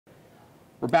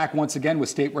We're back once again with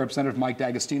State Representative Mike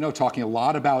D'Agostino talking a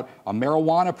lot about a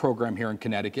marijuana program here in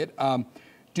Connecticut.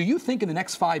 Do you think in the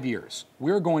next 5 years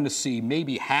we're going to see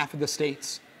maybe half of the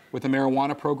states with a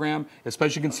marijuana program,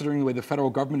 especially considering the way the federal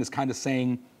government is kind of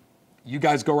saying, you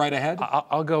guys go right ahead?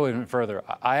 I'll go even further.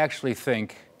 I actually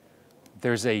think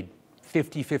there's a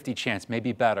 50-50 chance,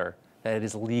 maybe better, that it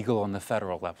is legal on the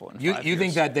federal level in 5 years. You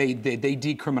think that they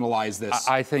decriminalize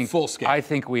this full scale? I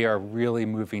think we are really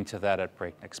moving to that at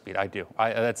breakneck speed. I do.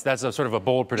 That's a sort of a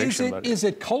bold prediction. Is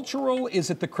it cultural? Is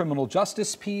it the criminal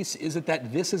justice piece? Is it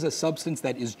that this is a substance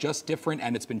that is just different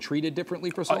and it's been treated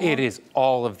differently for so long? It is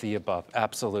all of the above.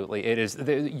 Absolutely. It is.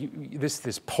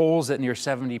 This polls at near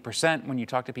 70% when you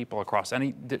talk to people across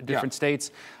any different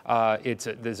states.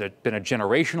 There's been a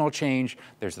generational change.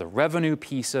 There's the revenue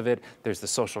piece of it. There's the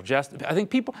social justice. I think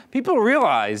people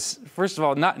realize, first of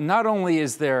all, not only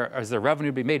is there revenue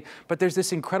to be made, but there's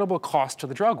this incredible cost to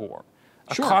the drug war.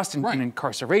 A cost in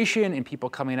incarceration, in people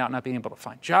coming out not being able to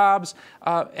find jobs,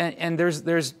 and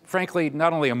there's frankly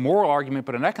not only a moral argument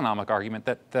but an economic argument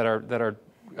that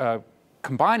are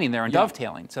combining there and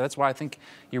dovetailing. So that's why I think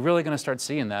you're really going to start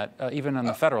seeing that even on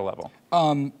the federal level.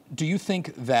 Do you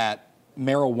think that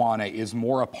marijuana is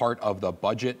more a part of the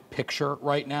budget picture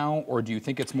right now, or do you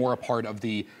think it's more a part of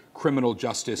the criminal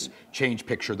justice change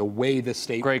picture, the way the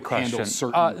state handles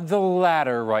certain... The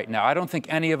latter right now. I don't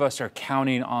think any of us are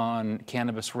counting on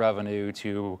cannabis revenue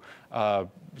to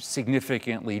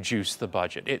significantly juice the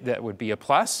budget. That would be a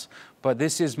plus, but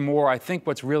this is more, I think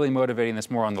what's really motivating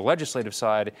this more on the legislative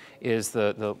side is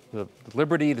the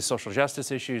liberty, the social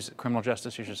justice issues, criminal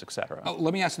justice issues, et cetera.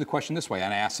 Let me ask you the question this way,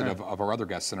 and I asked it of our other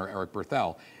guest, Senator Eric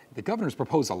Berthel. The governor's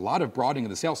proposed a lot of broadening of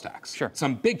the sales tax. Sure.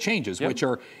 Some big changes, which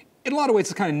are, in a lot of ways,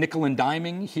 it's kind of nickel and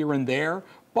diming here and there,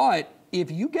 but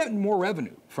if you get more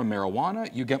revenue from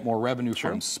marijuana, you get more revenue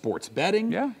from sports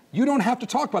betting. You don't have to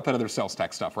talk about that other sales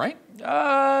tax stuff, right?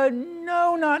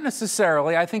 No, not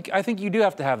necessarily. I think you do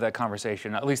have to have that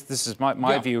conversation. At least this is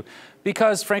my view,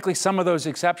 because frankly, some of those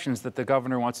exceptions that the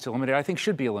governor wants to eliminate, I think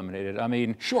should be eliminated. I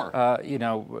mean, you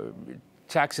know,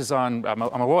 taxes on, I'm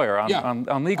a lawyer,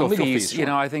 on legal fees. You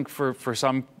know, I think for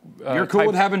some... You're cool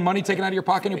with having money taken out of your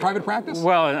pocket in your private practice?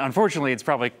 Well, unfortunately, it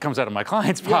probably comes out of my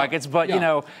clients' pockets. But, you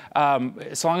know,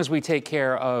 as long as we take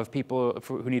care of people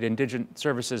who need indigent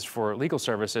services for legal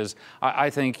services, I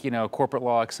think, you know, corporate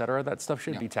law, et cetera, that stuff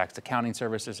should be taxed. Accounting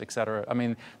services, et cetera. I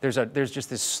mean, there's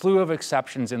just this slew of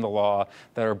exceptions in the law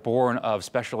that are born of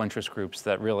special interest groups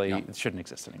that really shouldn't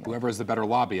exist anymore. Whoever is the better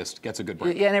lobbyist gets a good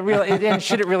break. Yeah, and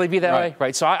should it really be that way?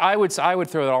 Right. So I would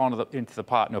throw that all into the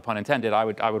pot, no pun intended. I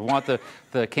would want the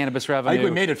cannabis revenue. I think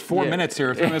we made it 4 minutes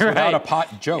here, 3 minutes without a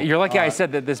pot joke. You're lucky I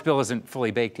said that this bill isn't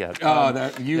fully baked yet.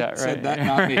 You said that,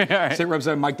 not me. State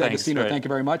Representative Mike D'Agostino, thank you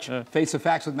very much. Face the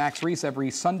Facts with Max Reiss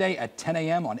every Sunday at 10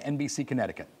 a.m. on NBC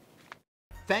Connecticut.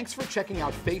 Thanks for checking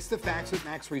out Face the Facts with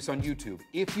Max Reiss on YouTube.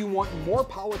 If you want more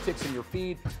politics in your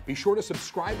feed, be sure to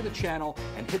subscribe to the channel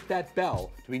and hit that bell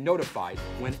to be notified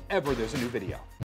whenever there's a new video.